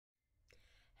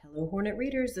Hello, Hornet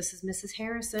readers. This is Mrs.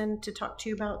 Harrison to talk to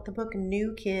you about the book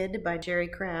New Kid by Jerry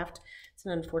Craft. It's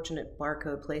an unfortunate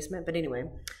barcode placement, but anyway.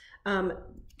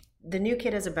 The New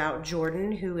Kid is about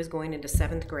Jordan, who is going into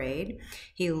 7th grade.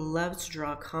 He loves to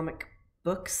draw comic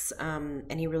books,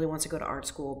 and he really wants to go to art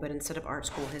school, but instead of art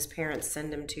school, his parents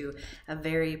send him to a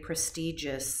very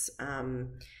prestigious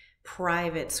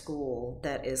private school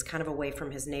that is kind of away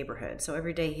from his neighborhood. So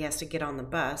every day he has to get on the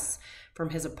bus from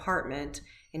his apartment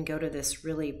and go to this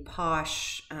really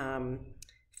posh,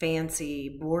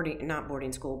 fancy not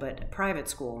boarding school, but private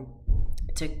school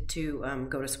to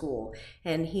go to school.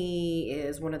 And he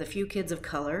is one of the few kids of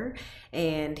color,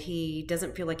 and he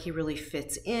doesn't feel like he really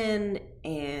fits in.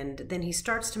 And then he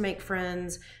starts to make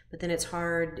friends, but then it's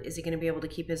hard. Is he going to be able to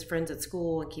keep his friends at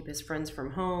school and keep his friends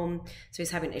from home? So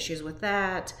he's having issues with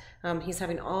that. He's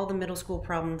having all the middle school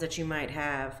problems that you might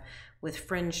have with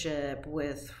friendship,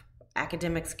 with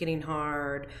academics getting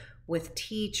hard, with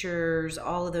teachers,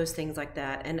 all of those things like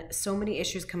that. And so many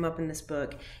issues come up in this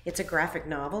book. It's a graphic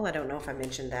novel. I don't know if I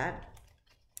mentioned that.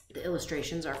 The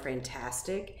illustrations are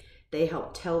fantastic. They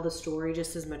help tell the story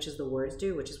just as much as the words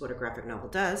do, which is what a graphic novel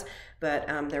does. But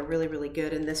they're really, really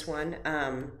good in this one.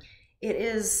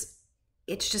 It's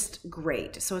just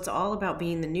great. So it's all about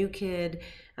being the new kid,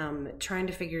 trying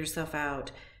to figure yourself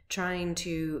out, trying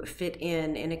to fit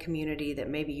in a community that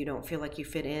maybe you don't feel like you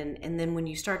fit in. And then when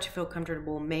you start to feel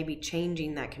comfortable, maybe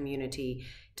changing that community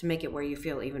to make it where you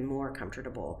feel even more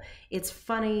comfortable. It's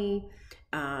funny.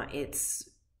 It's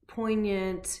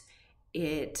poignant.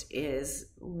 It is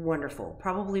wonderful.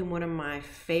 Probably one of my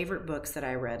favorite books that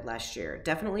I read last year.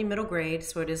 Definitely middle grade.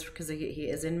 So it is because he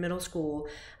is in middle school.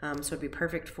 So it'd be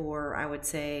perfect for, I would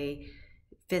say,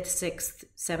 5th, 6th,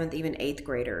 7th, even 8th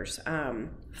graders.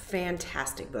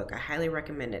 Fantastic book. I highly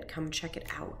recommend it. Come check it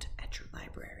out at your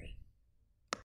library.